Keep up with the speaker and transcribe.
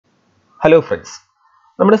Hello friends,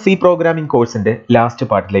 നമ്മുടെ C programming കോഴ്സിന്റെ last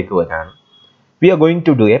പാർട്ടിലേക്ക് വരാണ്. We are going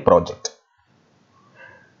to do a project.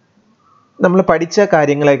 നമ്മൾ പഠിച്ച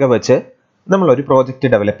കാര്യങ്ങളെയൊക്കെ വെച്ച് നമ്മൾ ഒരു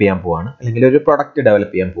പ്രോജക്റ്റ് ഡെവലപ്പ് ചെയ്യാൻ പോവാണ് അല്ലെങ്കിൽ ഒരു പ്രൊഡക്റ്റ്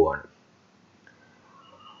ഡെവലപ്പ് ചെയ്യാൻ പോവാണ്.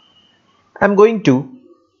 I am going to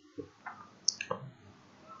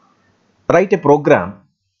write a program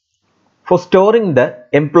for storing the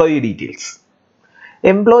employee details.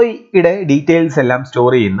 എംപ്ലോയിയുടെ details എല്ലാം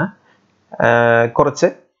സ്റ്റോർ ചെയ്യുന്ന കുറച്ച്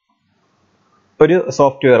ഒരു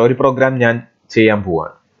സോഫ്റ്റ്വെയർ ഒരു പ്രോഗ്രാം ഞാൻ ചെയ്യാൻ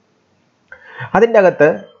പോവാണ്. അതിൻ്റെ അകത്ത്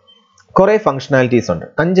കുറേ ഫങ്ഷണാലിറ്റീസ് ഉണ്ട്.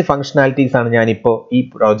 5 ഫങ്ഷണാലിറ്റീസ് ആണ് ഞാനിപ്പോൾ ഈ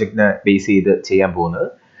പ്രോജക്റ്റിനെ ബേസ് ചെയ്ത് ചെയ്യാൻ പോകുന്നത്.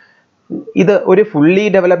 ഇത് ഒരു ഫുള്ളി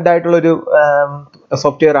ഡെവലപ്ഡ് ആയിട്ടുള്ളൊരു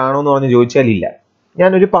സോഫ്റ്റ്വെയർ ആണോ എന്ന് പറഞ്ഞ് ചോദിച്ചാൽ ഇല്ല.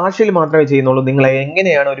 ഞാനൊരു പാർഷ്യൽ മാത്രമേ ചെയ്യുന്നുള്ളൂ. നിങ്ങളെ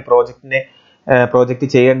എങ്ങനെയാണ് ഒരു പ്രോജക്റ്റ്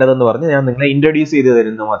ചെയ്യേണ്ടതെന്ന് പറഞ്ഞ് ഞാൻ നിങ്ങളെ ഇൻട്രൊഡ്യൂസ് ചെയ്ത്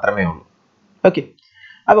തരുന്നത് മാത്രമേ ഉള്ളൂ. ഓക്കെ,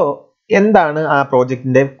 അപ്പോൾ എന്താണ് ആ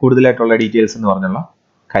പ്രോജക്റ്റിൻ്റെ കൂടുതലായിട്ടുള്ള ഡീറ്റെയിൽസ് എന്ന് പറഞ്ഞുള്ള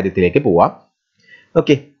കാര്യത്തിലേക്ക് പോവാം.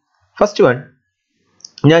 ഓക്കെ, ഫസ്റ്റ് വൺ,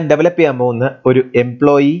 ഞാൻ ഡെവലപ്പ് ചെയ്യാൻ പോകുന്ന ഒരു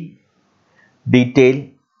എംപ്ലോയി ഡീറ്റെയിൽ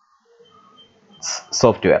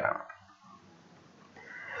സോഫ്റ്റ്വെയർ ആണ്.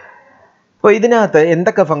 അപ്പോൾ ഇതിനകത്ത്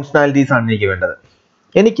എന്തൊക്കെ ഫങ്ഷണാലിറ്റീസ് ആണ് എനിക്ക് വേണ്ടത്?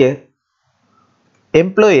 എനിക്ക്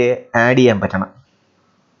എംപ്ലോയിയെ ആഡ് ചെയ്യാൻ പറ്റണം.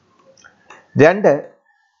 2,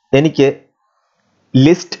 എനിക്ക്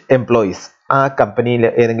ലിസ്റ്റ് എംപ്ലോയീസ്, ആ കമ്പനിയിൽ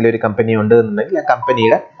ഏതെങ്കിലും ഒരു കമ്പനി ഉണ്ട് എന്നുണ്ടെങ്കിൽ ആ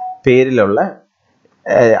കമ്പനിയുടെ പേരിലുള്ള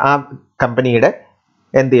ആ കമ്പനിയുടെ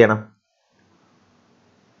എന്ത് ചെയ്യണം,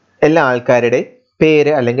 എല്ലാ ആൾക്കാരുടെ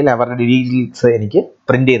പേര് അല്ലെങ്കിൽ അവരുടെ ഡീറ്റെയിൽസ് എനിക്ക്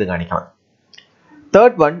പ്രിന്റ് ചെയ്ത് കാണിക്കണം.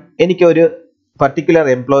 3rd വൺ, എനിക്ക് ഒരു പർട്ടിക്കുലർ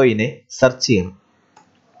എംപ്ലോയിനെ സെർച്ച് ചെയ്യണം.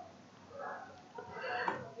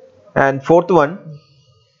 ആൻഡ് 4th വൺ,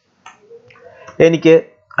 എനിക്ക്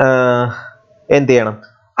എന്ത് ചെയ്യണം,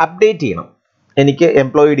 അപ്ഡേറ്റ് ചെയ്യണം. എനിക്ക്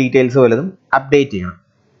എംപ്ലോയി ഡീറ്റെയിൽസ് വല്ലതും അപ്ഡേറ്റ് ചെയ്യണം.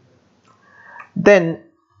 ദെൻ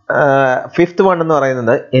 5th വൺ എന്ന്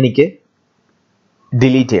പറയുന്നത് എനിക്ക്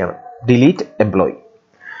ഡിലീറ്റ് ചെയ്യണം, ഡിലീറ്റ് എംപ്ലോയി.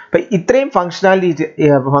 അപ്പം ഇത്രയും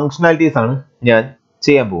ഫങ്ഷണാലിറ്റീസ് ആണ് ഞാൻ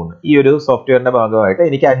ചെയ്യാൻ പോകുന്നത്. ഈ ഒരു സോഫ്റ്റ്വെയറിന്റെ ഭാഗമായിട്ട്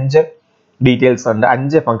എനിക്ക് 5 ഡീറ്റെയിൽസ് ഉണ്ട്,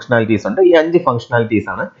 5 ഫങ്ഷണാലിറ്റീസ് ഉണ്ട്. ഈ 5 ഫങ്ഷണാലിറ്റീസ്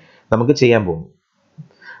ആണ് നമുക്ക് ചെയ്യാൻ പോകുന്നത്.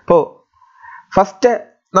 അപ്പോൾ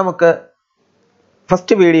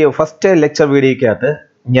ഫസ്റ്റ് ലെക്ചർ വീഡിയോയ്ക്കകത്ത്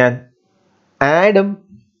ഞാൻ ആഡും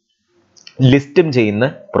ലിസ്റ്റും ചെയ്യുന്ന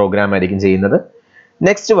പ്രോഗ്രാം ആയിരിക്കും ചെയ്യുന്നത്.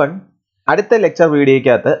 നെക്സ്റ്റ് വൺ, അടുത്ത ലെക്ചർ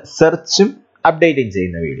വീഡിയോയ്ക്കകത്ത് സെർച്ചും അപ്ഡേറ്റിംഗ്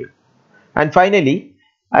ചെയ്യുന്ന വീഡിയോ. ആൻഡ് ഫൈനലി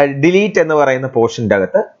ഡിലീറ്റ് എന്ന് പറയുന്ന പോർഷൻ്റെ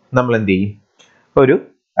അകത്ത് നമ്മൾ എന്ത് ചെയ്യും, ഒരു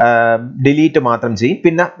ഡിലീറ്റ് മാത്രം ചെയ്യും.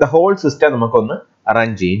 പിന്നെ ദ ഹോൾ സിസ്റ്റം നമുക്കൊന്ന് റൺ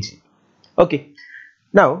ചെയ്യുകയും ചെയ്യും. Okay,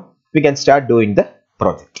 now we can start doing the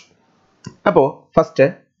project. അപ്പോൾ ഫസ്റ്റ്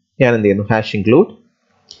ഞാൻ എന്ത് ചെയ്യുന്നു, #include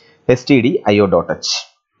stdio.h.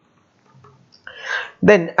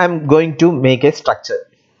 Then I'm going to make a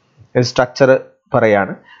structure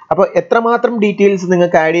പറയാണ്. അപ്പോൾ എത്രമാത്രം ഡീറ്റെയിൽസ്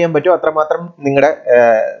നിങ്ങൾക്ക് ആഡ് ചെയ്യാൻ പറ്റുമോ അത്രമാത്രം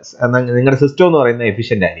നിങ്ങളുടെ സിസ്റ്റം എന്ന് പറയുന്നത്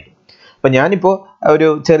എഫിഷ്യൻ്റ് ആയിരിക്കും. അപ്പോൾ ഞാനിപ്പോൾ ഒരു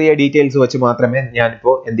ചെറിയ ഡീറ്റെയിൽസ് വെച്ച് മാത്രമേ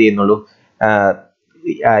ഞാനിപ്പോൾ എന്ത് ചെയ്യുന്നുള്ളൂ,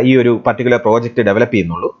 ഈ ഒരു പർട്ടിക്കുലർ പ്രോജക്റ്റ് ഡെവലപ്പ്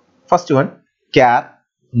ചെയ്യുന്നുള്ളൂ. ഫസ്റ്റ് വൺ, ക്യാർ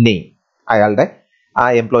നെയിം, അയാളുടെ ആ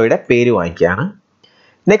എംപ്ലോയിയുടെ പേര് വാങ്ങിക്കുകയാണ്.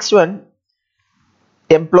 Next one,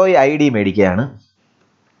 employee ID മേടിക്കുകയാണ്.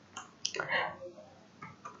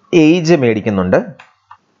 Age മേടിക്കുന്നുണ്ട്.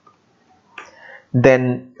 Then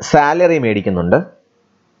salary മേടിക്കുന്നുണ്ട്.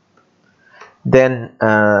 Then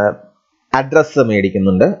address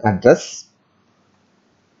മേടിക്കുന്നുണ്ട്, address.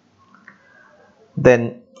 Then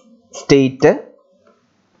state,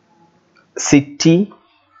 city,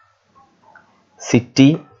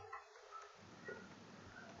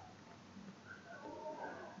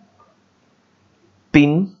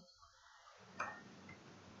 പിൻ,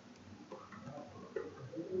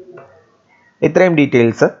 ഇത്രയും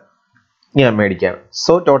ഡീറ്റെയിൽസ് ഞാൻ മേടിക്കുകയാണ്.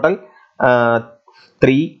 സോ ടോട്ടൽ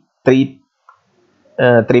 3 +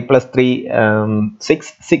 3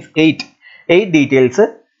 6 8 ഡീറ്റെയിൽസ്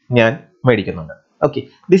ഞാൻ മേടിക്കുന്നുണ്ട്. Okay,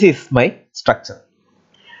 this is my structure.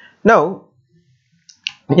 Now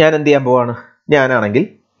ഞാൻ എന്ത് ചെയ്യാൻ പോവാണ്, ഞാനാണെങ്കിൽ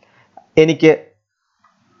എനിക്ക്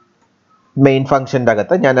മെയിൻ ഫംഗ്ഷൻ്റെ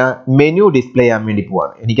അകത്ത് ഞാൻ ആ മെനു ഡിസ്പ്ലേ ചെയ്യാൻ വേണ്ടി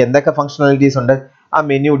പോവാണ്. എനിക്ക് എന്തൊക്കെ ഫങ്ഷണാലിറ്റീസ് ഉണ്ട് ആ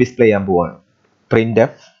മെനു ഡിസ്പ്ലേ ചെയ്യാൻ പോവാണ്.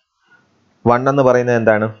 printf 1 എന്ന് പറയുന്നത്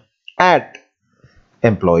എന്താണ്, ആഡ്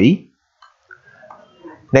എംപ്ലോയി.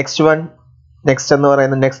 നെക്സ്റ്റ് എന്ന്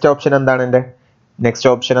പറയുന്നത് നെക്സ്റ്റ് ഓപ്ഷൻ എന്താണ്, എൻ്റെ നെക്സ്റ്റ്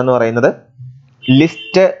ഓപ്ഷൻ എന്ന് പറയുന്നത്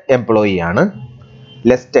ലിസ്റ്റ് എംപ്ലോയി ആണ്.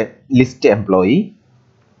 List employee.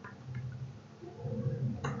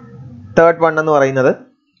 തേർഡ് വൺ എന്ന്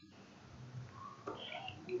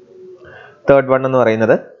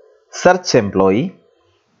പറയുന്നത് സെർച്ച് എംപ്ലോയി.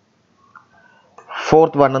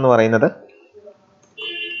 ഫോർത്ത് വൺ എന്ന്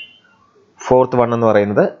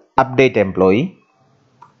പറയുന്നത് അപ്ഡേറ്റ്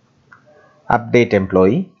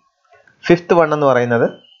എംപ്ലോയി. ഫിഫ്ത്ത് വൺ എന്ന് പറയുന്നത്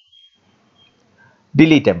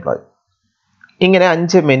ഡിലീറ്റ് എംപ്ലോയി. ഇങ്ങനെ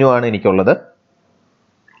 5 മെനു ആണ് എനിക്കുള്ളത്.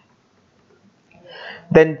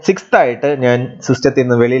 ദെൻ സിക്സ്ത് ആയിട്ട് ഞാൻ സിസ്റ്റത്തിൽ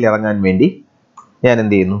നിന്ന് വെളിയിൽ ഇറങ്ങാൻ വേണ്ടി ഞാൻ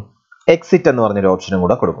എന്ത് ചെയ്യുന്നു, എക്സിറ്റ് എന്ന് പറഞ്ഞൊരു ഓപ്ഷനും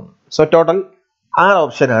കൂടെ കൊടുക്കുന്നു. സോ ടോട്ടൽ 6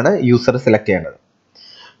 ഓപ്ഷനാണ് യൂസർ സെലക്ട് ചെയ്യേണ്ടത്.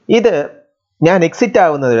 ഇത് ഞാൻ എക്സിറ്റ്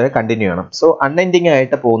ആവുന്നത് വരെ കണ്ടിന്യൂ ചെയ്യണം. സോ അൺഎൻഡിങ്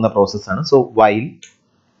ആയിട്ട് പോകുന്ന പ്രോസസ്സാണ്. സോ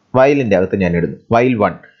വൈലിൻ്റെ അകത്ത് ഞാൻ ഇടുന്നു വൈൽ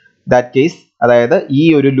 1. ദാറ്റ് കേസ് അതായത് ഈ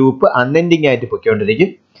ഒരു ലൂപ്പ് അൺഎൻഡിങ് ആയിട്ട് പൊയ്ക്കൊണ്ടിരിക്കും.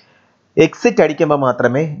 എക്സിറ്റ് അടിക്കുമ്പോൾ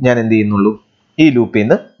മാത്രമേ ഞാൻ എന്ത് ചെയ്യുന്നുള്ളൂ, ഈ ലൂപ്പിൽ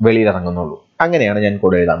നിന്ന് വെളിയിൽ ഇറങ്ങുന്നുള്ളൂ. അങ്ങനെയാണ് ഞാൻ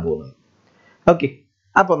കോഡ് എഴുതാൻ പോകുന്നത്. ഓക്കെ,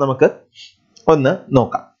 അപ്പോൾ നമുക്ക് ഒന്ന്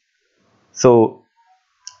നോക്കാം. സോ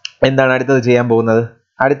എന്താണ് അടുത്തത് ചെയ്യാൻ പോകുന്നത്?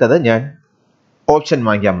 അടുത്തത് ഞാൻ ഓപ്ഷൻ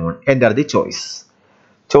വാങ്ങിക്കാൻ പോകുന്നു. എൻ്റർ ദി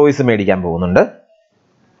ചോയ്സ് മേടിക്കാൻ പോകുന്നുണ്ട്.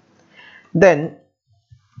 ദെൻ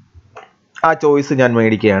ആ ചോയ്സ് ഞാൻ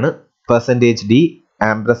മേടിക്കുകയാണ്. %d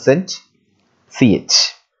 %ch.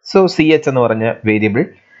 സോ ch എന്ന് പറഞ്ഞ വേരിയബിൾ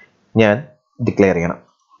ഞാൻ ഡിക്ലെയർ ചെയ്യണം.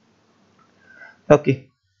 ഓക്കെ,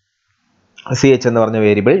 ch എന്ന് പറഞ്ഞ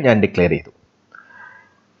വേരിയബിൾ ഞാൻ ഡിക്ലെയർ ചെയ്തു.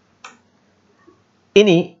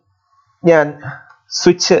 ഇനി ഞാൻ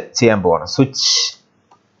സ്വിച്ച് ചെയ്യാൻ പോവാണ്. Switch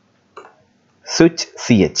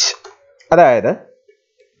ch. അതായത്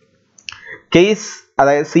കേസ്,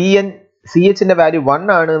 അതായത് ch-ന്റെ വാല്യൂ 1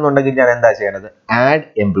 ആണ് എന്നുണ്ടെങ്കിൽ ഞാൻ എന്താ ചെയ്യണത്, ആഡ്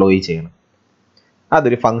എംപ്ലോയി ചെയ്യണം.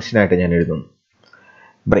 അതൊരു ഫംഗ്ഷനായിട്ട് ഞാൻ എഴുതുന്നു,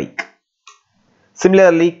 ബ്രേക്ക്.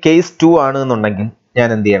 സിമിലർലി കേസ് 2 ആണ് എന്നുണ്ടെങ്കിൽ ഞാൻ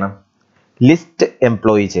എന്ത് ചെയ്യണം, ലിസ്റ്റ്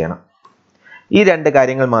എംപ്ലോയി ചെയ്യണം. ഈ 2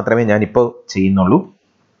 കാര്യങ്ങൾ മാത്രമേ ഞാൻ ഇപ്പോൾ ചെയ്യുന്നുള്ളൂ.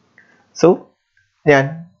 സോ ഞാൻ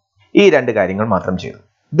ഈ 2 കാര്യങ്ങൾ മാത്രം ചെയ്തു.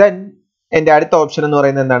 ദെൻ എൻ്റെ അടുത്ത ഓപ്ഷൻ എന്ന്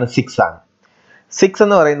പറയുന്നത് എന്താണ്, 6 ആണ്. 6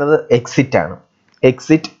 എന്ന് പറയുന്നത് എക്സിറ്റ് ആണ്.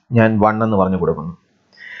 എക്സിറ്റ് ഞാൻ 1 എന്ന് പറഞ്ഞു കൊടുക്കുന്നു.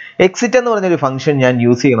 എക്സിറ്റ് എന്ന് പറഞ്ഞൊരു ഫംഗ്ഷൻ ഞാൻ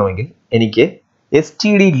യൂസ് ചെയ്യണമെങ്കിൽ എനിക്ക്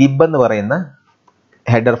stdlib എന്ന് പറയുന്ന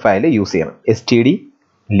ഹെഡർ ഫയൽ യൂസ് ചെയ്യണം.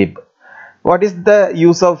 stdlib. What is the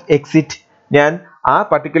use of exit? ഞാൻ ആ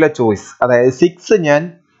പർട്ടിക്കുലർ ചോയ്സ്, അതായത് 6 ഞാൻ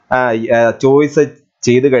ചോയ്സ്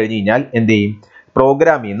ചെയ്ത് കഴിഞ്ഞ് കഴിഞ്ഞാൽ എന്ത് ചെയ്യും,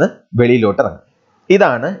 പ്രോഗ്രാമിൽ നിന്ന് വെളിയിലോട്ട് ഇറങ്ങും.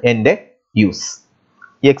 ഇതാണ് എൻ്റെ യൂസ്,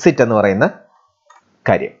 എക്സിറ്റ് എന്ന് പറയുന്ന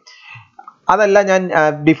കാര്യം. അതല്ല, ഞാൻ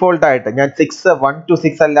ഡിഫോൾട്ടായിട്ട് ഞാൻ 1 to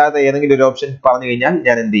 6 അല്ലാതെ ഏതെങ്കിലും ഒരു ഓപ്ഷൻ പറഞ്ഞു കഴിഞ്ഞാൽ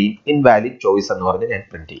ഞാൻ എന്ത് ചെയ്യും, ഇൻവാലിഡ് ചോയ്സ് എന്ന് പറഞ്ഞ് ഞാൻ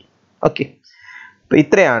പ്രിന്റ് ചെയ്യും. ഓക്കെ, അപ്പോൾ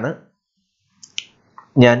ഇത്രയാണ്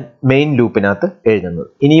ഞാൻ മെയിൻ ലൂപ്പിനകത്ത് എഴുതുന്നത്.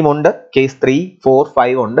 ഇനിയും ഉണ്ട്, കേസ് 3, 4,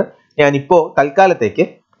 5 ഉണ്ട്. ഞാനിപ്പോൾ തൽക്കാലത്തേക്ക്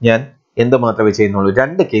ഞാൻ എന്ത് മാത്രമേ ചെയ്യുന്നുള്ളൂ,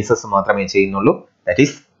 2 കേസസ് മാത്രമേ ചെയ്യുന്നുള്ളൂ. ദാറ്റ്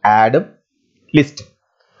ഈസ് ആഡും ലിസ്റ്റും.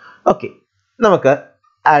 ഓക്കെ, നമുക്ക്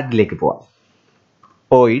ആഡിലേക്ക് പോവാം.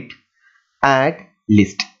 ഓയിഡ് ആഡ്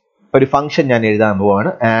ലിസ്റ്റ് ഒരു ഫംഗ്ഷൻ ഞാൻ എഴുതാൻ പോവാണ്,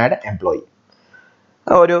 ആഡ് എംപ്ലോയി.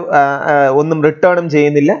 ഒന്നും റിട്ടേണും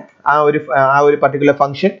ചെയ്യുന്നില്ല. ആ ഒരു പർട്ടിക്കുലർ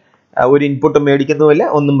ഫംഗ്ഷൻ ഒരു ഇൻപുട്ടും മേടിക്കുന്നുമില്ല,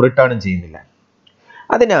 ഒന്നും റിട്ടേണും ചെയ്യുന്നില്ല.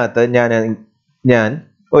 അതിനകത്ത് ഞാൻ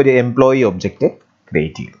ഒരു എംപ്ലോയി ഒബ്ജക്റ്റ്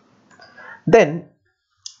ക്രിയേറ്റ് ചെയ്തു. ദെൻ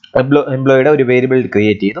എംപ്ലോയിയുടെ ഒരു വേരിയബിൾ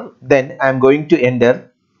ക്രിയേറ്റ് ചെയ്തു. Then I am going to enter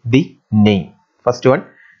the name. First one,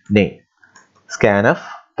 name. scanf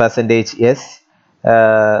 %s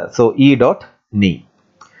so e.name.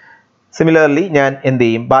 Similarly ഞാൻ എന്ത്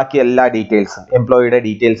ചെയ്യും, ബാക്കി എല്ലാ ഡീറ്റെയിൽസും, എംപ്ലോയിയുടെ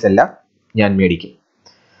ഡീറ്റെയിൽസ് എല്ലാം ഞാൻ മേടിക്കും.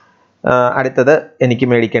 അടുത്തത് എനിക്ക്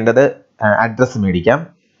മേടിക്കേണ്ടത് അഡ്രസ്സ് മേടിക്കാം.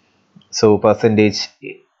 So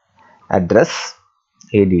 %address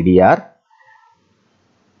addr.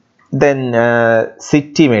 Then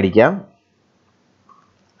city മേടിക്കാം.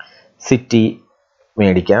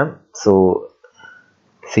 So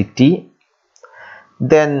city.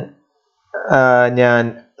 ദെൻ ഞാൻ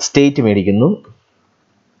സ്റ്റേറ്റ് മേടിക്കുന്നു.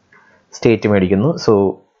 So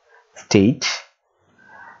state.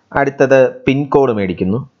 അടുത്തത് പിൻകോഡ്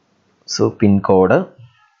മേടിക്കുന്നു. So pincode.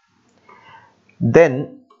 ദെൻ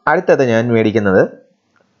അടുത്തത് ഞാൻ മേടിക്കുന്നത്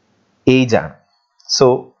ഏജ് ആണ്. So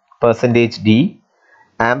 %d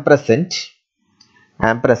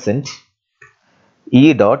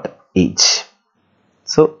 %e.age.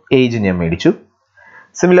 So age ഞാൻ മേടിച്ചു.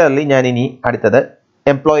 സിമിലർലി ഞാൻ ഇനി അടുത്തത്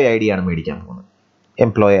എംപ്ലോയി ഐ ഡി ആണ് മേടിക്കാൻ പോകുന്നത്.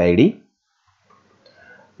 എംപ്ലോയി ഐ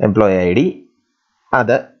ഡി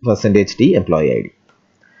അത് %d employee I D.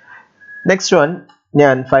 Next one,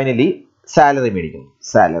 ഞാൻ ഫൈനലി സാലറി മേടിക്കുന്നു.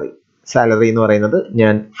 സാലറി എന്ന് പറയുന്നത്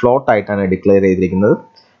ഞാൻ ഫ്ലോട്ട് ആയിട്ടാണ് ഡിക്ലെയർ ചെയ്തിരിക്കുന്നത്.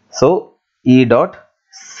 So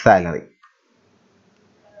e.salary.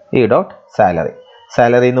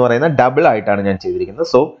 സാലറി എന്ന് പറയുന്ന ഡബിൾ ആയിട്ടാണ് ഞാൻ ചെയ്തിരിക്കുന്നത്.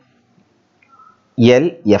 So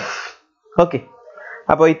LF. ഓക്കെ,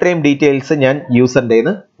 അപ്പോൾ ഇത്രയും ഡീറ്റെയിൽസ് ഞാൻ യൂസറിൻ്റെ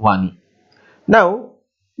നിന്ന് വാങ്ങി. നൗ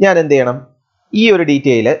ഞാൻ എന്ത് ചെയ്യണം, ഈ ഒരു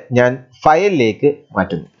ഡീറ്റെയിൽ ഞാൻ ഫയലിലേക്ക്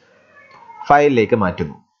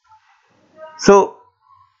മാറ്റുന്നു. സോ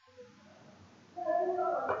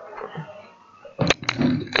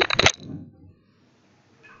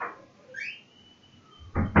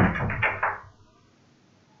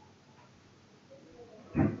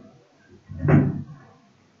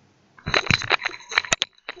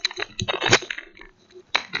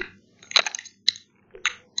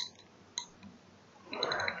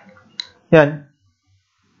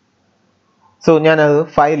ഞാനത്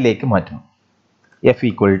ഫയലിലേക്ക് മാറ്റുന്നു. f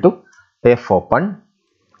equal to f open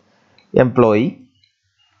employee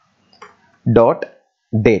dot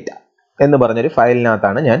data എന്ന് പറഞ്ഞൊരു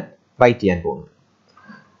ഫയലിനകത്താണ് ഞാൻ റൈറ്റ് ചെയ്യാൻ പോകുന്നത്.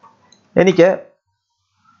 എനിക്ക്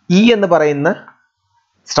എന്ന് പറയുന്ന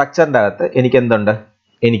സ്ട്രക്ചറിൻ്റെ അകത്ത് എനിക്ക് എന്തുണ്ട്?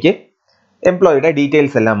 എനിക്ക് എംപ്ലോയിയുടെ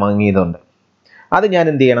ഡീറ്റെയിൽസ് എല്ലാം വാങ്ങിയതുണ്ട്. അത് ഞാൻ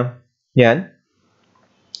എന്ത് ചെയ്യണം? ഞാൻ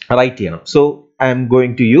റൈറ്റ് ചെയ്യണം. So I am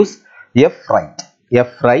going to use f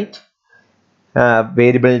write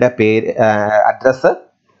വേരിയബിളിൻ്റെ പേര്, address,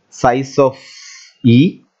 size of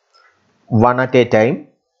one at a time,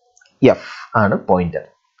 f ആണ് pointer,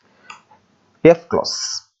 f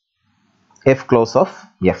close of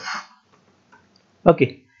f. Okay,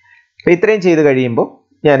 അപ്പോൾ ഇത്രയും ചെയ്ത് കഴിയുമ്പോൾ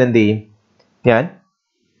ഞാൻ എന്ത് ചെയ്യും? ഞാൻ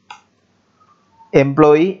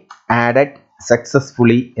എംപ്ലോയി ആഡഡ്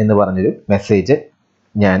സക്സസ്ഫുള്ളി എന്ന് പറഞ്ഞൊരു മെസ്സേജ്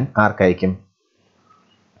ഞാൻ ആർക്കയക്കും?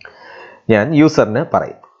 ഞാൻ യൂസറിൻ്റെ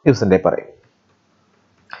പറയും.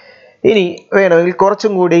 ഇനി വേണമെങ്കിൽ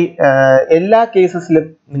കുറച്ചും കൂടി എല്ലാ കേസസിലും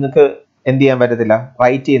നിങ്ങൾക്ക് എന്ത് ചെയ്യാൻ പറ്റത്തില്ല,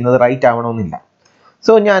 റൈറ്റ് ചെയ്യുന്നത് റൈറ്റ് ആവണമെന്നില്ല.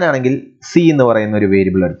 സോ ഞാനാണെങ്കിൽ സി എന്ന് പറയുന്ന ഒരു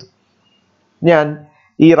വേരിയബിൾ എടുത്തു. ഞാൻ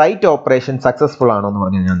ഈ റൈറ്റ് ഓപ്പറേഷൻ സക്സസ്ഫുൾ ആണോ എന്ന്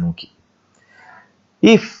പറഞ്ഞ് ഞാൻ നോക്കി.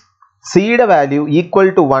 ഇഫ് സിയുടെ വാല്യൂ ഈക്വൽ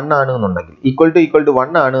ടു 1 ആണെന്നുണ്ടെങ്കിൽ, ഈക്വൽ ടു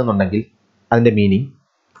 1 ആണെന്നുണ്ടെങ്കിൽ അതിൻ്റെ മീനിങ്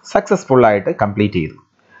സക്സസ്ഫുൾ ആയിട്ട് കംപ്ലീറ്റ് ചെയ്തു.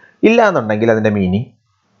 ഇല്ല എന്നുണ്ടെങ്കിൽ അതിൻ്റെ മീനിങ്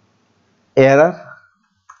എറർ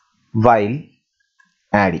വൈൽ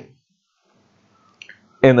ആഡിങ്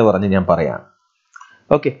എന്ന് പറഞ്ഞ് ഞാൻ പറയാം.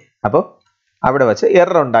 ഓക്കെ, അപ്പോൾ അവിടെ വെച്ച്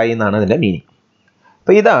എറർ ഉണ്ടായി എന്നാണ് അതിൻ്റെ മീനിങ്.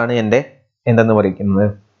 അപ്പോൾ ഇതാണ് എൻ്റെ എന്തെന്ന് പറയുന്നത്,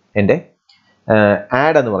 എൻ്റെ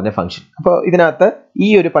ആഡ് എന്ന് പറഞ്ഞ ഫംഗ്ഷൻ. അപ്പോൾ ഇതിനകത്ത് ഈ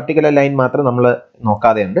ഒരു പർട്ടിക്കുലർ ലൈൻ മാത്രം നമ്മൾ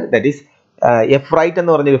നോക്കാതെ ഉണ്ട്. ദാറ്റ് ഈസ് എഫ് റൈറ്റ്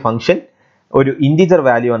എന്ന് പറഞ്ഞൊരു ഫംഗ്ഷൻ ഒരു ഇൻറ്റിജർ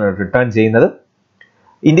വാല്യൂ ആണ് റിട്ടേൺ ചെയ്യുന്നത്.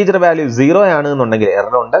 ഇൻറ്റിജർ വാല്യൂ 0 ആണെന്നുണ്ടെങ്കിൽ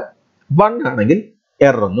എറർ ഉണ്ട്, 1 ആണെങ്കിൽ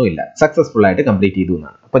എറർ ഒന്നും ഇല്ല, സക്സസ്ഫുൾ ആയിട്ട് കംപ്ലീറ്റ് ചെയ്തു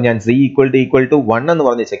എന്നാണ്. അപ്പോൾ ഞാൻ c ഈക്വൽ ടു 1 എന്ന്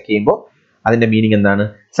പറഞ്ഞ് ചെക്ക് ചെയ്യുമ്പോൾ അതിൻ്റെ മീനിങ് എന്താണ്?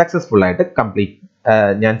 സക്സസ്ഫുൾ ആയിട്ട്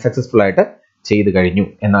ഞാൻ സക്സസ്ഫുൾ ആയിട്ട് ചെയ്ത് കഴിഞ്ഞു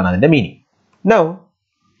എന്നാണ് അതിൻ്റെ മീനിങ്. നൗ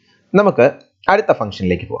നമുക്ക് അടുത്ത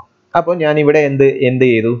ഫംഗ്ഷനിലേക്ക് പോവാം. അപ്പോൾ ഞാൻ ഇവിടെ എന്ത്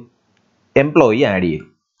ചെയ്തു? എംപ്ലോയി ആഡ് ചെയ്തു.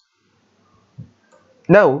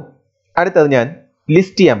 നൗ അടുത്തത് ഞാൻ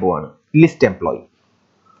ലിസ്റ്റ് ചെയ്യാൻ പോവാണ്, ലിസ്റ്റ് എംപ്ലോയി.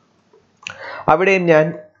 അവിടെയും ഞാൻ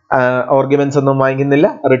ഓർഗ്യുമെന്റ്സ് ഒന്നും വാങ്ങിക്കുന്നില്ല,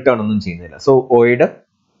 റിട്ടേൺ ഒന്നും ചെയ്യുന്നില്ല. സോ ഓയുടെ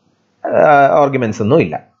ഓർഗ്യുമെന്റ്സ് ഒന്നും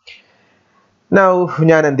ഇല്ല. നൗ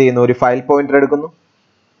ഞാൻ എന്ത് ചെയ്യുന്നു? ഒരു ഫയൽ പോയിന്റർ എടുക്കുന്നു,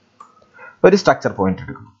 ഒരു സ്ട്രക്ചർ പോയിന്റർ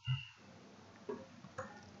എടുക്കുന്നു,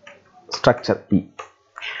 സ്ട്രക്ചർ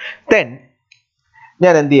ദെൻ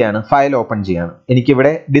ഞാൻ എന്ത് ചെയ്യാണ്? ഫയൽ ഓപ്പൺ ചെയ്യാണ്.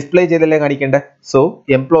 എനിക്കിവിടെ ഡിസ്പ്ലേ ചെയ്തല്ലേ കാണിക്കേണ്ടത്. സോ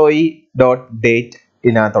എംപ്ലോയി ഡോട്ട് ഡേറ്റ്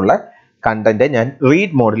ഇതിനകത്തുള്ള കണ്ടന്റ് ഞാൻ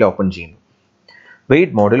റീഡ് മോഡിൽ ഓപ്പൺ ചെയ്യുന്നു.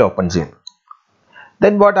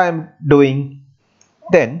 Then what I am doing?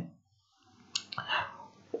 Then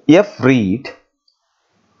f read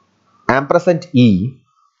ampersand e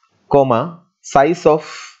comma size of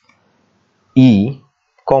e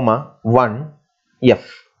comma 1 f.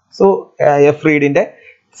 So f read ന്റെ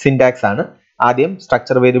സിന്റാക്സ് ആണ്. ആദ്യം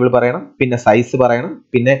സ്ട്രക്ചർ വേരിയബിൾ പറയണം, പിന്നെ സൈസ് പറയണം,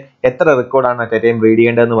 പിന്നെ എത്ര റെക്കോർഡാണ് അറ്റ് എ ടൈം റീഡ്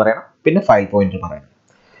ചെയ്യേണ്ടതെന്ന് പറയണം, പിന്നെ ഫയൽ പോയിന്റർ പറയണം.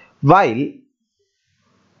 While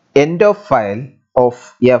end of file of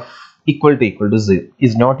F equal to 0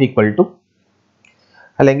 is not equal to,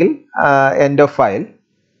 അല്ലെങ്കിൽ end of file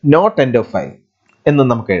not end of file എന്നും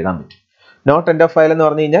നമുക്ക് എഴുതാൻ പറ്റും. not end of file എന്ന്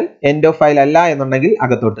പറഞ്ഞു കഴിഞ്ഞാൽ end of file അല്ല എന്നുണ്ടെങ്കിൽ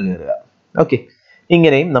അകത്തോട്ട് കയറുക. ഓക്കെ,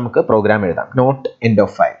 ഇങ്ങനെയും നമുക്ക് പ്രോഗ്രാം എഴുതാം. not end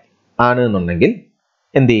of file ആണ് എന്നുണ്ടെങ്കിൽ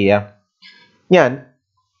എന്ത് ചെയ്യാം? ഞാൻ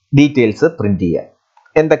ഡീറ്റെയിൽസ് പ്രിന്റ് ചെയ്യാം.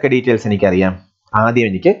 എന്തൊക്കെ ഡീറ്റെയിൽസ് എനിക്കറിയാം? ആദ്യം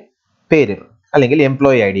എനിക്ക് പേര് അല്ലെങ്കിൽ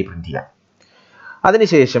എംപ്ലോയി id പ്രിന്റ് ചെയ്യാം.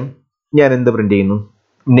 അതിനുശേഷം ഞാൻ എന്ത് പ്രിന്റ് ചെയ്യുന്നു?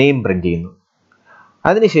 നെയിം പ്രിന്റ് ചെയ്യുന്നു.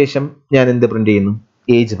 അതിനുശേഷം ഞാൻ എന്ത് പ്രിന്റ് ചെയ്യുന്നു?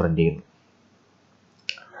 ഏജ്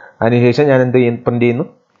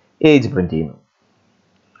പ്രിന്റ് ചെയ്യുന്നു.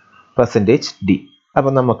 %d.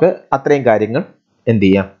 അപ്പം നമുക്ക് അത്രയും കാര്യങ്ങൾ എന്ത്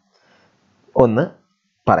ചെയ്യാം? ഒന്ന്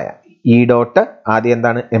പറയാം. ഇ ഡോട്ട് ആദ്യം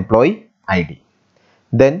എന്താണ്? Employee id,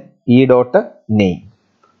 then E dot name,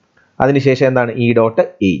 അതിനുശേഷം എന്താണ്? E dot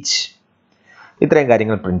age. ഇത്രയും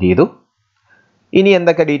കാര്യങ്ങൾ പ്രിന്റ് ചെയ്തു. ഇനി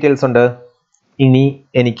എന്തൊക്കെ ഡീറ്റെയിൽസ് ഉണ്ട്? ഇനി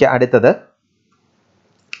എനിക്ക് അടുത്തത്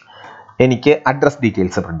അഡ്രസ്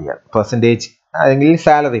ഡീറ്റെയിൽസ് പ്രിന്റ് ചെയ്യാം. പെർസെൻറ്റേജ് അല്ലെങ്കിൽ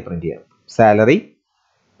സാലറി പ്രിന്റ് ചെയ്യാം. സാലറി,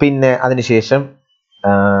 പിന്നെ അതിനുശേഷം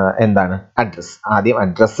എന്താണ്? അഡ്രസ്. ആദ്യം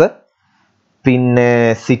അഡ്രസ്, പിന്നെ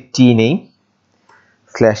സിറ്റി നെയിം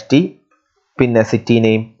 /t, പിന്നെ സിറ്റി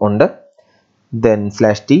നെയിം ഉണ്ട്, ദെൻ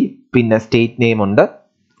 /t, പിന്നെ സ്റ്റേറ്റ് നെയിം ഉണ്ട്,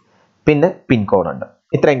 പിന്നെ പിൻകോഡ് ഉണ്ട്.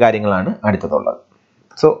 ഇത്രയും കാര്യങ്ങളാണ് അടുത്തതുള്ളത്.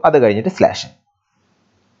 സോ അത് കഴിഞ്ഞിട്ട് /n.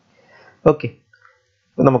 ഓക്കെ,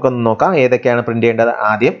 നമുക്കൊന്ന് നോക്കാം ഏതൊക്കെയാണ് പ്രിന്റ് ചെയ്യേണ്ടത്.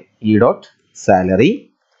 ആദ്യം E dot salary,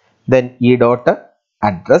 then E dot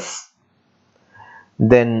address,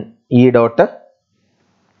 then e dot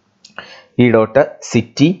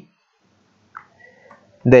city,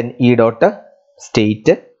 then e dot state,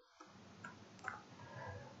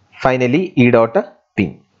 finally e dot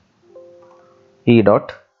pin.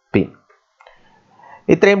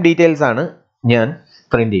 ഇത്രയും ഡീറ്റെയിൽസ് ആണ് ഞാൻ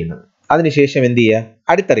പ്രിന്റ് ചെയ്യുന്നത്. അതിനുശേഷം എന്ത് ചെയ്യുക,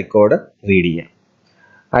 അടുത്ത റെക്കോർഡ് റീഡ്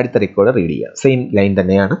ചെയ്യുക. സെയിം ലൈൻ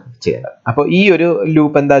തന്നെയാണ് ചെയ്യുന്നത്. അപ്പോൾ ഈ ഒരു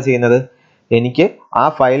ലൂപ്പ് എന്താ ചെയ്യുന്നത്, എനിക്ക് ആ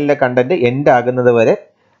ഫയലിലെ കണ്ടന്റ് എൻഡ് ആകുന്നത് വരെ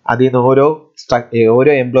അതിൽ നിന്ന്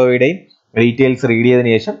ഓരോ എംപ്ലോയിയുടെയും ഡീറ്റെയിൽസ് റീഡ്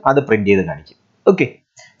ചെയ്തതിനു ശേഷം അത് പ്രിന്റ് ചെയ്ത് കാണിക്കും. ഓക്കെ,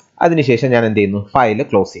 അതിനുശേഷം ഞാൻ എന്ത് ചെയ്യുന്നു, ഫയൽ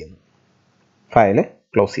ക്ലോസ്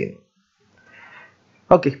ചെയ്യുന്നു.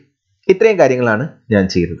 ഓക്കെ, ഇത്രയും കാര്യങ്ങളാണ് ഞാൻ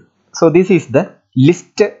ചെയ്തത്. So this is the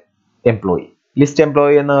list employee.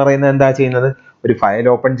 എന്ന് പറയുന്നത് എന്താ ചെയ്യുന്നത്, ഒരു ഫയൽ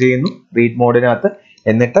ഓപ്പൺ ചെയ്യുന്നു റീഡ് മോഡിനകത്ത്,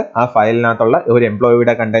 എന്നിട്ട് ആ ഫയലിനകത്തുള്ള ഒരു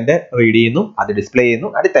എംപ്ലോയിയുടെ കണ്ടന്റ് റീഡ് ചെയ്യുന്നു, അത് ഡിസ്പ്ലേ ചെയ്യുന്നു,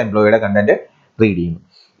 അടുത്ത എംപ്ലോയിയുടെ കണ്ടന്റ് റീഡ് ചെയ്യുന്നു.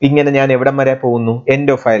 ഇങ്ങനെ ഞാൻ എവിടം വരെ പോകുന്നു,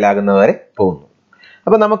 എൻഡ് ഓഫ് ഫയൽ ആകുന്നത് വരെ പോകുന്നു.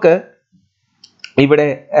 അപ്പൊ നമുക്ക് ഇവിടെ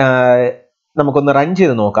നമുക്കൊന്ന് റൺ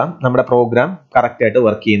ചെയ്ത് നോക്കാം നമ്മുടെ പ്രോഗ്രാം കറക്റ്റ് ആയിട്ട്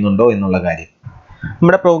വർക്ക് ചെയ്യുന്നുണ്ടോ എന്നുള്ള കാര്യം.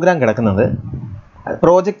 നമ്മുടെ പ്രോഗ്രാം കിടക്കുന്നത്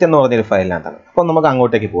പ്രോജക്റ്റ് എന്ന് പറഞ്ഞൊരു ഫയലിനകത്താണ്. അപ്പോൾ നമുക്ക്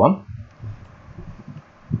അങ്ങോട്ടേക്ക് പോവാം.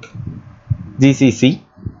 gcc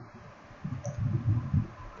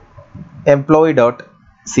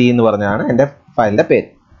employee.c എന്ന് പറഞ്ഞാണ് എൻ്റെ ഫയലിൻ്റെ പേര്.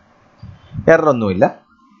 എറർ ഒന്നുമില്ല.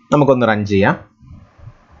 നമുക്കൊന്ന് റൺ ചെയ്യാം.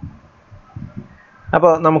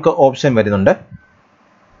 അപ്പോൾ നമുക്ക് ഓപ്ഷൻ വരുന്നുണ്ട്.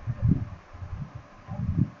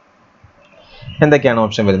 എന്തൊക്കെയാണ്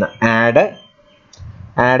ഓപ്ഷൻ വരുന്നത്,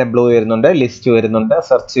 ആഡ് എംപ്ലോയി വരുന്നുണ്ട്, ലിസ്റ്റ് വരുന്നുണ്ട്,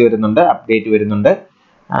 സെർച്ച് വരുന്നുണ്ട്, അപ്ഡേറ്റ് വരുന്നുണ്ട്,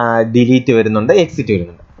 ഡിലീറ്റ് വരുന്നുണ്ട്, എക്സിറ്റ്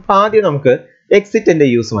വരുന്നുണ്ട്. അപ്പോൾ ആദ്യം നമുക്ക് എക്സിറ്റിൻ്റെ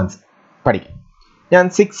യൂസ് പഠിക്കാം. ഞാൻ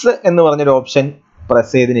 6 എന്ന് പറഞ്ഞൊരു ഓപ്ഷൻ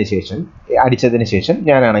അടിച്ചതിന് ശേഷം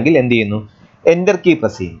ഞാനാണെങ്കിൽ എന്ത് ചെയ്യുന്നു, എൻ്റർ കീ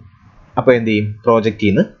പ്രസ് ചെയ്യുന്നു. അപ്പോൾ എന്ത് ചെയ്യും, പ്രോജക്റ്റിൽ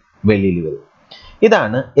നിന്ന് വെളിയിൽ വരും.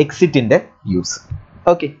 ഇതാണ് എക്സിറ്റിൻ്റെ യൂസ്.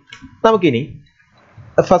 ഓക്കെ, നമുക്കിനി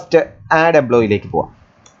ഫസ്റ്റ് ആഡ് എംപ്ലോയിയിലേക്ക് പോവാം.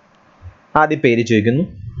 ആദ്യം പേര് ചോദിക്കുന്നു,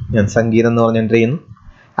 ഞാൻ സംഗീതം എന്ന് പറഞ്ഞ് എൻ്റർ ചെയ്യുന്നു.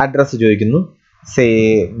 അഡ്രസ്സ് ചോദിക്കുന്നു,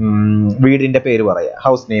 വീടിൻ്റെ പേര് പറയുക,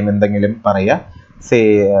 ഹൗസ് നെയിം എന്തെങ്കിലും പറയുക,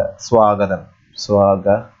 സ്വാഗതം.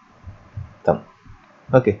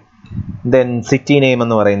 ഓക്കെ, ദെൻ സിറ്റി നെയിം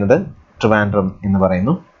എന്ന് പറയുന്നത് ട്രിവാൻഡ്രം എന്ന്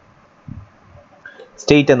പറയുന്നു.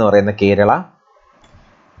 സ്റ്റേറ്റ് എന്ന് പറയുന്നത് Kerala.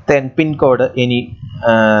 Then pincode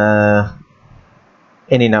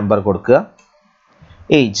any number കൊടുക്കുക.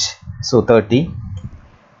 Age 30.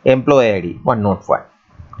 Employee I D 101.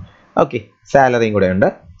 Okay, സാലറിയും കൂടെ ഉണ്ട്.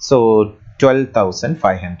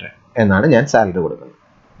 12,500 എന്നാണ് ഞാൻ സാലറി കൊടുക്കുന്നത്.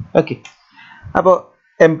 ഓക്കെ, അപ്പോൾ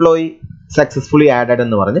എംപ്ലോയി സക്സസ്ഫുള്ളി ആഡഡ്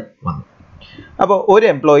എന്ന് പറഞ്ഞ് വന്നു. അപ്പോൾ ഒരു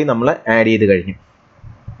എംപ്ലോയി നമ്മൾ ആഡ് ചെയ്ത് കഴിഞ്ഞു.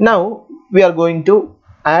 Now we are going to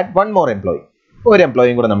add one more employee. ഒരു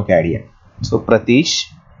എംപ്ലോയിയും കൂടെ നമുക്ക് ആഡ് ചെയ്യാം. സോ പ്രതീഷ്.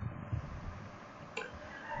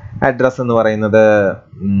 അഡ്രസ് എന്ന് പറയുന്നത്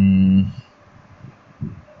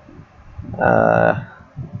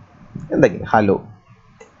എന്തെങ്കിലും ഹലോ.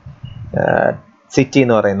 സിറ്റി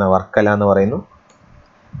എന്ന് പറയുന്ന വർക്കല എന്ന് പറയുന്നു.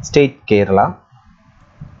 State Kerala.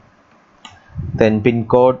 Then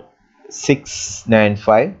pincode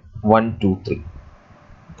 695123.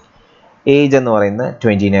 Age എന്ന് പറയുന്ന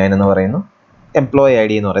 29 എന്ന് പറയുന്നു. എംപ്ലോയി ഐ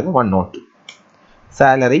ഡി എന്ന് പറയുന്നത് 102.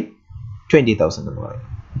 സാലറി 20,000 എന്ന് പറയുന്നു.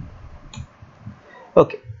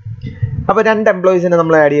 ഓക്കെ, അപ്പോൾ 2 എംപ്ലോയീസിനെ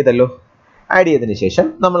നമ്മൾ ആഡ് ചെയ്തല്ലോ. ആഡ് ചെയ്തതിന് ശേഷം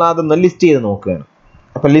നമ്മൾ അതൊന്ന് ലിസ്റ്റ് ചെയ്ത് നോക്കുകയാണ്.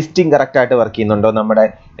 അപ്പോൾ ലിസ്റ്റിംഗ് കറക്റ്റായിട്ട് വർക്ക് ചെയ്യുന്നുണ്ടോ, നമ്മുടെ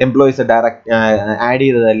എംപ്ലോയീസ് ആഡ്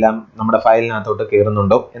ചെയ്തതെല്ലാം നമ്മുടെ ഫയലിനകത്തോട്ട്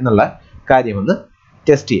കയറുന്നുണ്ടോ എന്നുള്ള കാര്യമൊന്ന്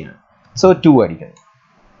ടെസ്റ്റ് ചെയ്യണം. സോ 2 അടിക്കണം.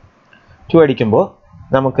 2 അടിക്കുമ്പോൾ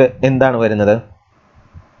നമുക്ക് എന്താണ് വരുന്നത്,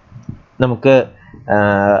 നമുക്ക്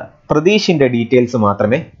പ്രതീഷിൻ്റെ ഡീറ്റെയിൽസ്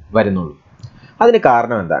മാത്രമേ വരുന്നുള്ളൂ. അതിന്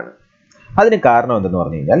കാരണം എന്താണ്, എന്തെന്ന്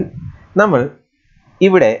പറഞ്ഞു കഴിഞ്ഞാൽ നമ്മൾ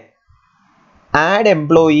ഇവിടെ ആഡ്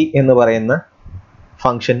എംപ്ലോയി എന്ന് പറയുന്ന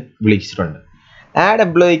ഫംഗ്ഷൻ വിളിച്ചിട്ടുണ്ട്. ആഡ്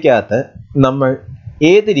എംപ്ലോയിക്കകത്ത് നമ്മൾ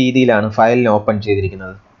ഏത് രീതിയിലാണ് ഫയലിനെ ഓപ്പൺ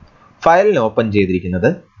ചെയ്തിരിക്കുന്നത്,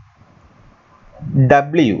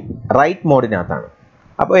 റൈറ്റ് മോഡിനകത്താണ്.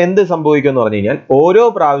 അപ്പോൾ എന്ത് സംഭവിക്കുമെന്ന് പറഞ്ഞു കഴിഞ്ഞാൽ ഓരോ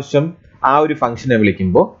പ്രാവശ്യം ആ ഒരു ഫംഗ്ഷനെ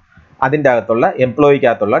വിളിക്കുമ്പോൾ അതിൻ്റെ അകത്തുള്ള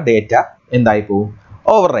എംപ്ലോയിക്കകത്തുള്ള ഡേറ്റ എന്തായി പോവും,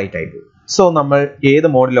 ഓവർ റൈറ്റ് ആയി പോകും. സോ നമ്മൾ ഏത്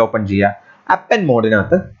മോഡിൽ ഓപ്പൺ ചെയ്യുക, അപ്പൻ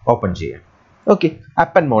മോഡിനകത്ത് ഓപ്പൺ ചെയ്യാം. ഓക്കെ,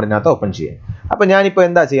 അപ്പൻ മോഡിനകത്ത് ഓപ്പൺ ചെയ്യാം. അപ്പോൾ ഞാനിപ്പോൾ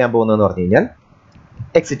എന്താ ചെയ്യാൻ പോകുന്നതെന്ന് പറഞ്ഞു കഴിഞ്ഞാൽ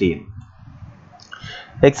എക്സിറ്റ് ചെയ്യുന്നു.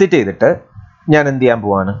 എക്സിറ്റ് ചെയ്തിട്ട് ഞാൻ എന്ത് ചെയ്യാൻ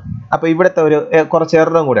പോവാണ്, അപ്പോൾ ഇവിടുത്തെ കുറച്ച്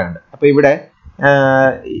എററും കൂടെ ഉണ്ട്. അപ്പോൾ ഇവിടെ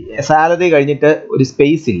സാലറി കഴിഞ്ഞിട്ട് ഒരു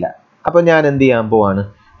സ്പേസ് ഇല്ല. അപ്പോൾ ഞാൻ എന്ത് ചെയ്യാൻ പോവാണ്,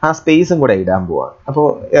 ആ സ്പേസും കൂടെ ഇടാൻ പോവാണ്. അപ്പോൾ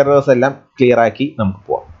എറേഴ്സ് എല്ലാം ക്ലിയർ ആക്കി നമുക്ക്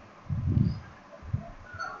പോവാം.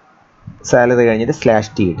 സാലറി കഴിഞ്ഞിട്ട്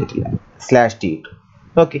 /t ഇട്ടിട്ടില്ല, /t ഇട്ടു.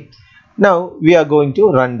 Okay, now we are going to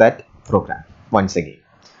run that programme once again.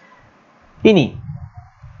 ഇനി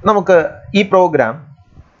നമുക്ക് ഈ പ്രോഗ്രാം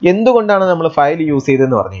എന്തുകൊണ്ടാണ് നമ്മൾ ഫയൽ യൂസ്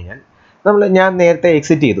ചെയ്തതെന്ന് പറഞ്ഞു കഴിഞ്ഞാൽ ഞാൻ നേരത്തെ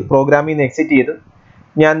എക്സിറ്റ് ചെയ്തു, പ്രോഗ്രാമിൽ നിന്ന് എക്സിറ്റ് ചെയ്തു.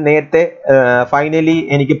 ഞാൻ നേരത്തെ ഫൈനലി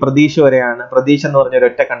എനിക്ക് പ്രതീക്ഷ വരെയാണ്, പ്രതീക്ഷ എന്ന് പറഞ്ഞ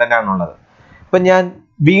ഒരൊറ്റ കണ്ടന്റ് ആണുള്ളത്. അപ്പം ഞാൻ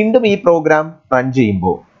വീണ്ടും ഈ പ്രോഗ്രാം റൺ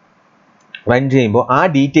ചെയ്യുമ്പോൾ ആ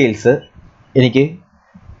ഡീറ്റെയിൽസ് എനിക്ക്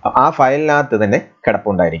ആ ഫയലിനകത്ത് തന്നെ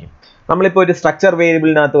കിടപ്പുണ്ടായിരിക്കും. നമ്മളിപ്പോൾ ഒരു സ്ട്രക്ചർ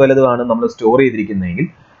വേരിയബിളിനകത്ത് വലുതുമാണ് നമ്മൾ സ്റ്റോർ ചെയ്തിരിക്കുന്നതെങ്കിൽ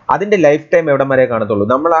അതിന്റെ ലൈഫ് ടൈം എവിടം വരെ കാണത്തുള്ളൂ?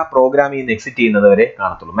 നമ്മൾ ആ പ്രോഗ്രാമിൽ നിന്ന് എക്സിറ്റ് ചെയ്യുന്നത് വരെ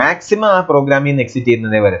കാണത്തുള്ളൂ. മാക്സിമം ആ പ്രോഗ്രാമിൽ നിന്ന് എക്സിറ്റ്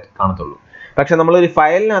ചെയ്യുന്നതേ വരെ കാണത്തുള്ളൂ. പക്ഷെ നമ്മളൊരു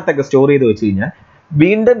ഫയലിനകത്തൊക്കെ സ്റ്റോർ ചെയ്ത് വെച്ച് കഴിഞ്ഞാൽ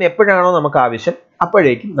വീണ്ടും എപ്പോഴാണോ നമുക്ക് ആവശ്യം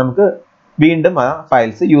അപ്പോഴേക്കും നമുക്ക് വീണ്ടും ആ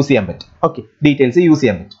ഫയൽസ് യൂസ് ചെയ്യാൻ പറ്റും. ഓക്കെ, ഡീറ്റെയിൽസ് യൂസ്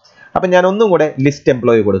ചെയ്യാൻ പറ്റും. അപ്പം ഞാൻ ഒന്നും കൂടെ ലിസ്റ്റ്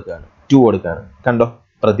എംപ്ലോയി കൊടുക്കുകയാണ്, 2 കൊടുക്കുകയാണ്. കണ്ടോ,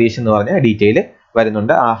 പ്രതീഷ് എന്ന് പറഞ്ഞ ഡീറ്റെയിൽ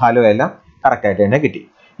വരുന്നുണ്ട്. ആ ഹലോ എല്ലാം കറക്റ്റ് ആയിട്ട് തന്നെ കിട്ടി.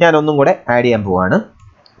 ഞാൻ ഒന്നും കൂടെ ആഡ് ചെയ്യാൻ പോവാണ്.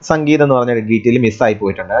 സംഗീതം എന്ന് പറഞ്ഞ ഡീറ്റെയിൽ മിസ്സായി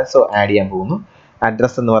പോയിട്ടുണ്ട്, സോ ആഡ് ചെയ്യാൻ പോകുന്നു.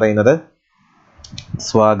 അഡ്രസ് എന്ന് പറയുന്നത്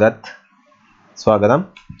സ്വാഗതം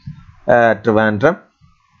ട്രിവാൻഡ്രം,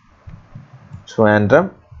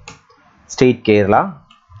 സ്റ്റേറ്റ് കേരള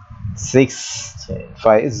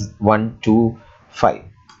 65125.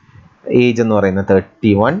 ഏജ് എന്ന് പറയുന്നത്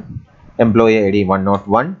 31, എംപ്ലോയി ഐ ഡി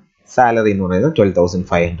 101, സാലറി എന്ന് പറയുന്നത്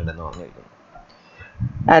 12,500 എന്ന് പറഞ്ഞിരിക്കുന്നു.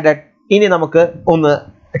 ഇനി നമുക്ക് ഒന്ന്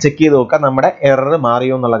ചെക്ക് ചെയ്ത് നോക്കാം, നമ്മുടെ എറർ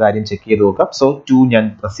മാറിയോ എന്നുള്ള കാര്യം ചെക്ക് ചെയ്ത് നോക്കാം. സോ 2 ഞാൻ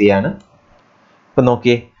പ്രസ് ചെയ്യാണ്. ഇപ്പം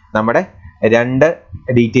നോക്കിയേ, നമ്മുടെ 2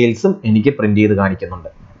 ഡീറ്റെയിൽസും എനിക്ക് പ്രിന്റ് ചെയ്ത് കാണിക്കുന്നുണ്ട്.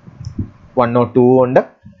 102 ഉണ്ട്,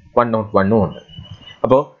 101 ഉണ്ട്.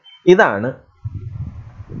 അപ്പോൾ ഇതാണ്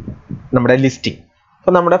നമ്മുടെ ലിസ്റ്റിംഗ്.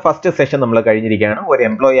 അപ്പോൾ നമ്മുടെ ഫസ്റ്റ് സെഷൻ നമ്മൾ കഴിഞ്ഞിരിക്കുകയാണ്. ഒരു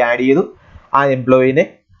എംപ്ലോയി ആഡ് ചെയ്തു, ആ എംപ്ലോയിനെ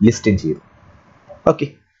ലിസ്റ്റിംഗ് ചെയ്തു. Okay,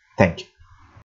 thank you.